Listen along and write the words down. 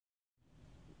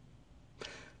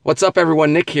What's up,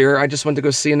 everyone? Nick here. I just went to go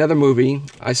see another movie.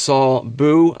 I saw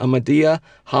Boo, a Madea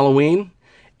Halloween,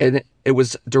 and it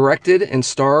was directed and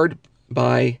starred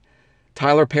by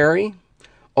Tyler Perry.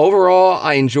 Overall,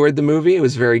 I enjoyed the movie. It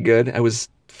was very good. It was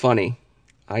funny.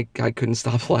 I couldn't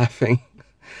stop laughing.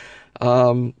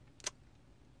 I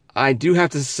do have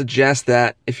to suggest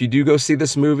that if you do go see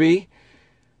this movie,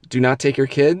 do not take your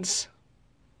kids.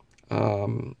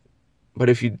 But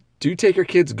if you do take your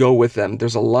kids, go with them.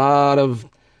 There's a lot of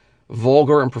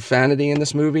vulgar and profanity in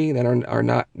this movie that are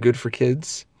not good for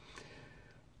kids.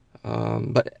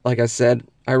 But like I said,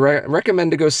 I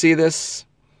recommend to go see this.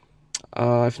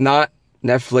 If not,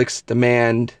 Netflix,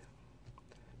 demand.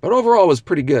 But overall, it was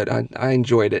pretty good. I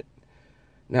enjoyed it.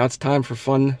 Now it's time for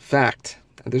fun fact.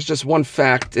 There's just one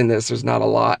fact in this. There's not a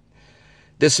lot.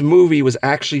 This movie was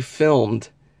actually filmed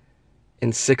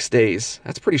in 6 days.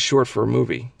 That's pretty short for a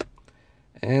movie.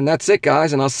 And that's it,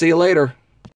 guys, and I'll see you later.